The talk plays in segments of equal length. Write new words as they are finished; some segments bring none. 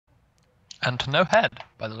And no head,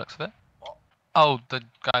 by the looks of it. What? Oh, the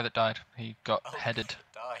guy that died. He got headed. The guy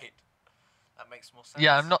that died. That makes more sense.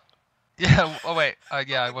 Yeah, I'm not... Yeah, oh wait,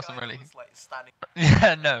 yeah, I The wasn't guy really... that was, like, standing...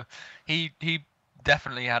 Yeah, no. He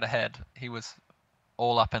definitely had a head. He was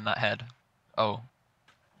all up in that head. Oh,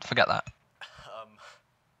 forget that.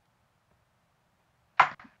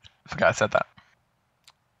 Forget I said that.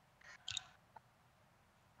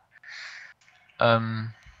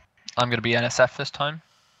 I'm gonna be NSF this time.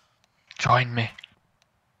 Join me.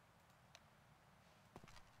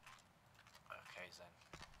 Okay, Zen.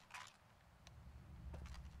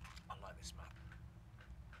 I like this map.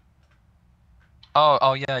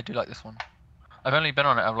 Oh yeah, I do like this one. I've only been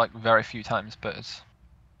on it like very few times, but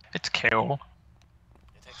it's cool.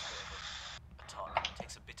 It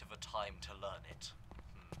takes a bit of a time to learn it.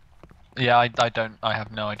 Yeah, I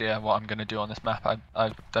have no idea what I'm gonna do on this map.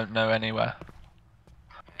 I don't know anywhere.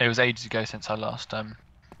 It was ages ago since I last Really?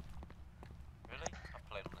 I've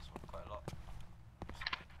played on this one quite a lot.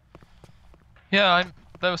 Yeah,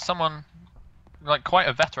 there was someone like quite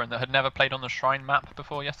a veteran that had never played on the Shrine map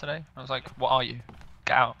before yesterday. I was like, what are you?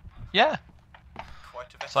 Get out. Yeah. Quite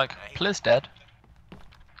a veteran, It's like, eh? Pliz dead.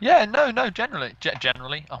 Yeah, no, generally.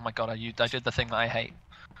 Generally. Oh my god, I did the thing that I hate.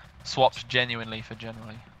 Swapped genuinely for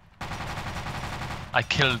generally. I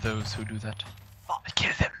kill those who do that. Fuck. I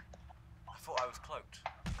kill them. I thought I was cloaked.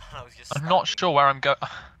 I was just I'm not sure where I'm going. I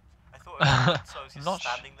thought it was cloaked, so I was just Not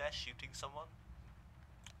standing there shooting someone.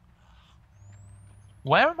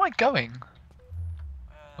 Where am I going?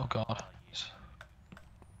 Oh god.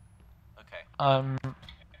 Okay. I found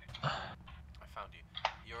you.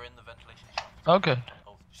 You're in the ventilation shaft. Oh good.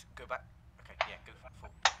 Oh, just go back. Okay, yeah, go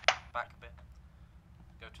forward. Back a bit.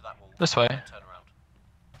 Go to that wall. This way. And turn around.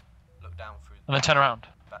 Look down through. And then turn around.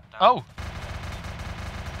 Back down. Oh!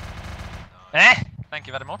 Nice. Thank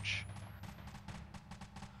you very much.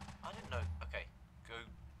 I didn't know. Okay,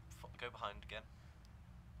 go behind again.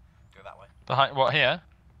 Go that way. Behind what here?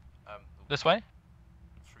 This way?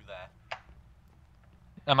 Through there.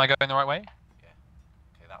 Am I going the right way? Yeah.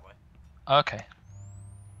 Okay, that way. Okay.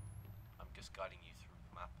 I'm just guiding you through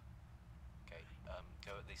the map. Okay.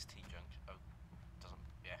 Go at this T junction. Oh, doesn't.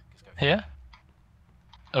 Yeah, just go. Here?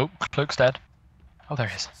 Oh, Cloak's dead. Oh, there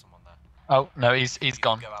he is. Someone there. Oh no, he's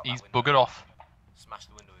gone. He's buggered off. Smash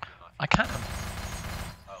the window with your knife. I can't.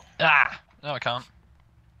 Oh. Ah! No, I can't.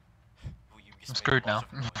 Well, I'm screwed now.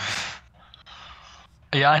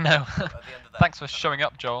 Yeah, I know. Thanks for showing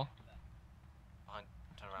up, Joel.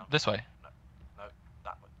 Turn around. This way. No,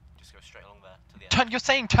 that way. Just go straight along there to the end. You're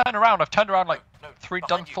saying turn around. I've turned around like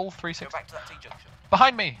done full 360. Go back to that T junction.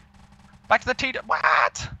 Behind me. Back to the T.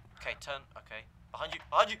 What? Okay, turn. Okay, behind you.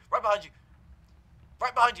 Behind you. Right behind you.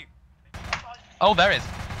 Right behind you. Oh, there is.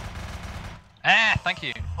 Ah, thank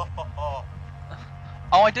you.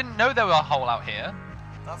 Oh, I didn't know there was a hole out here.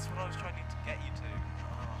 That's what I was trying to get you to.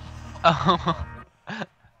 Oh.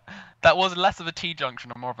 That was less of a T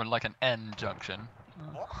junction and more of like an N junction.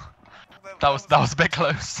 What? That was a bit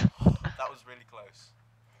close. That was really close.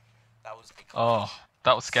 That was a clutch. Oh,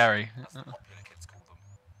 that was scary. That's the popular kids call them.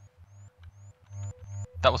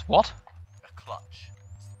 That was what? A clutch.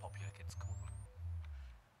 That's the popular kids call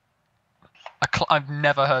them. I've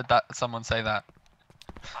never heard that someone say that.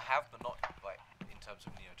 I have, but not like in terms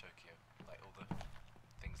of NEOTOKYO. Like all the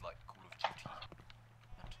things like Call of Duty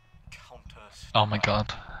and Counter. Oh my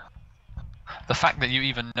god. The fact that you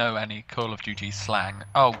even know any Call of Duty slang.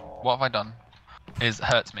 Oh, what have I done?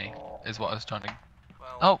 Hurts me, is what I was trying to...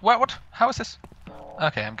 Well, oh, what? How is this?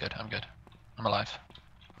 Okay, I'm good. I'm alive.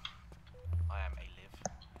 I am a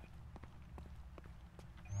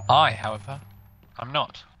live. I, however, I'm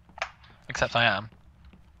not. Except I am.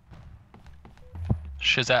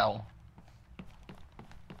 Chazelle.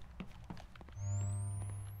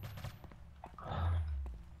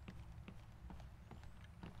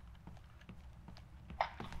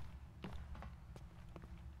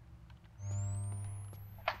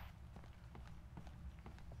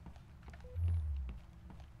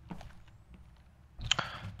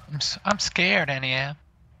 I'm scared, Annie.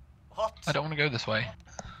 What? I don't want to go this way.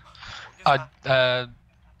 What? I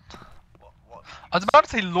was about to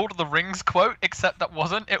say Lord of the Rings quote, except that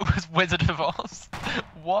wasn't. It was Wizard of Oz.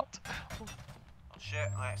 What? Oh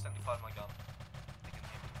shit, I accidentally fired my gun. They can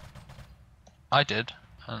hear me. I did,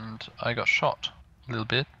 and I got shot. A little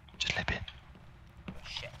bit. Just a little bit. Oh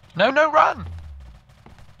shit. No, run!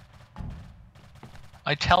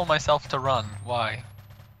 I tell myself to run. Why?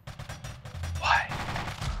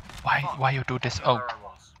 Why you do this? Oh.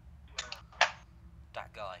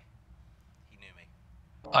 That guy. He knew me.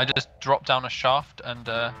 I just dropped down a shaft and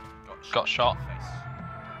got shot. In the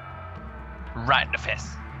face. Right in the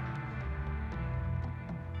face.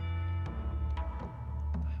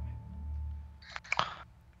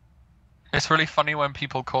 It's really funny when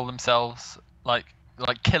people call themselves like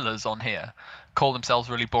killers on here, call themselves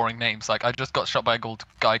really boring names. Like I just got shot by a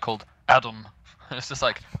guy called Adam. And it's just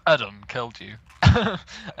like Adam killed you. And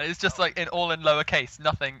it's just like in lowercase,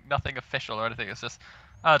 nothing official or anything. It's just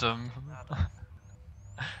Adam.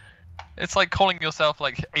 It's like calling yourself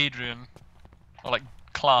like Adrian or like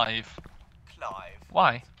Clive. Clive.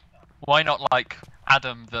 Why? Why not like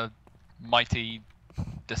Adam, the mighty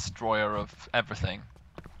destroyer of everything?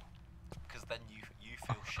 Because then you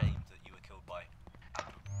feel shamed that you were killed by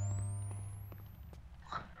Adam.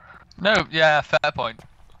 No, yeah, fair point.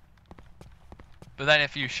 But then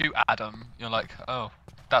if you shoot Adam, you're like, oh,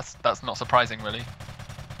 that's not surprising, really.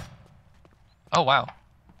 Oh wow!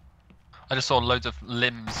 I just saw loads of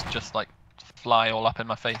limbs just like fly all up in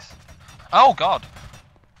my face. Oh god!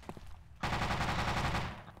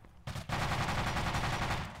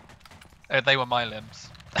 They were my limbs.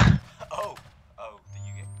 Oh, did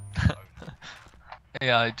you get owned?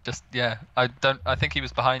 Yeah, I think he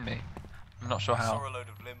was behind me. I'm not sure I how. saw a load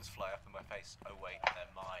of limbs fly up in my face. Oh wait, they're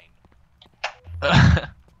mine.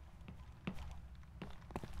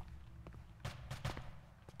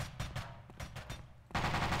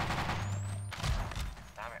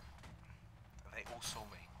 Damn it. They all saw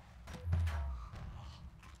me.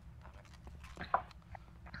 Damn it. I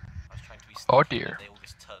was trying to be sneaky, Oh dear. they all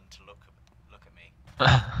just turned to look at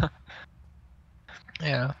me.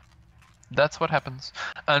 Yeah, that's what happens.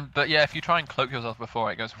 But yeah, if you try and cloak yourself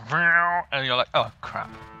before, it goes and you're like, oh crap,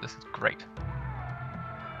 this is great.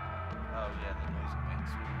 Oh yeah, the noise it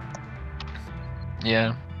makes.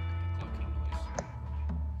 Yeah. The cloaking noise.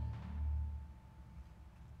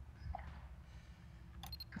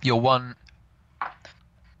 Your one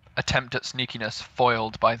attempt at sneakiness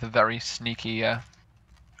foiled by the very sneaky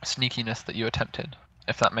sneakiness that you attempted,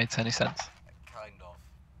 if that makes any sense. Kind of.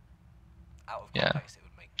 Out of Yeah. context, it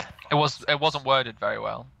would make. It wasn't worded very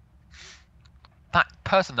well. That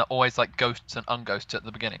person that always like ghosts and unghosts at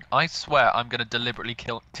the beginning. I swear I'm gonna deliberately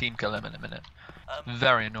team kill him in a minute.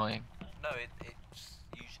 Very annoying. No,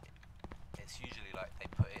 it's usually like they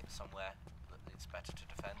put it somewhere that it's better to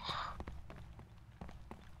defend.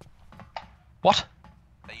 What?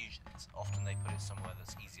 Often they put it somewhere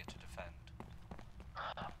that's easier to defend.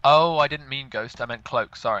 Oh, I didn't mean ghost. I meant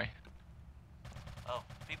cloak. Sorry. Oh,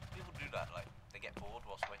 people do that. Like they get bored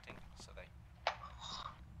whilst waiting, so they.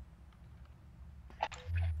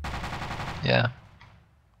 Yeah.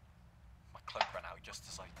 My cloak ran out just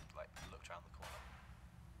as I looked around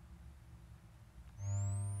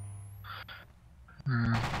the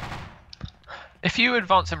corner. If you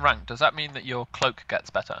advance in rank, does that mean that your cloak gets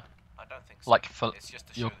better? I don't think so. Like for it's just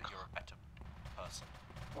to show that you're a better person.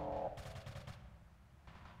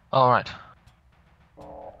 All right.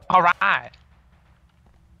 All right.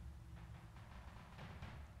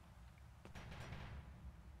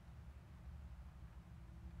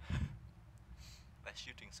 They're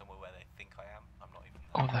shooting somewhere where they think I am. I'm not even.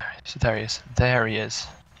 Oh, there he is. There he is.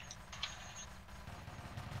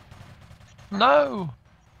 No.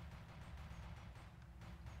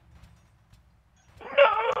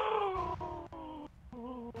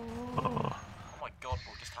 Oh my god,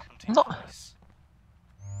 what just happened to your Not- voice?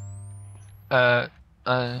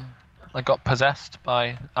 I got possessed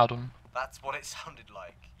by Adam. That's what it sounded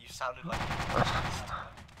like. You sounded like.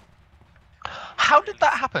 How did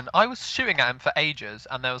that happen? I was shooting at him for ages,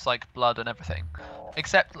 and there was like blood and everything.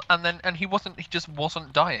 Except, and he just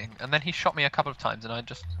wasn't dying. And then he shot me a couple of times, and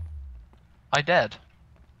I dead.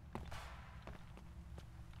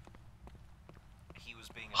 He was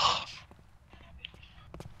being a bitch.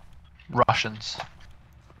 Russians.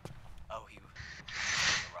 Oh, he was being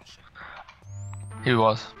a Russian. He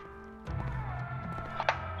was.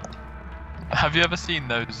 Have you ever seen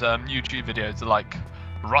those YouTube videos like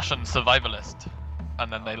Russian survivalist,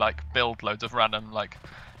 and then they like build loads of random like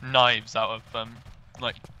knives out of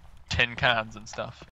like tin cans and stuff?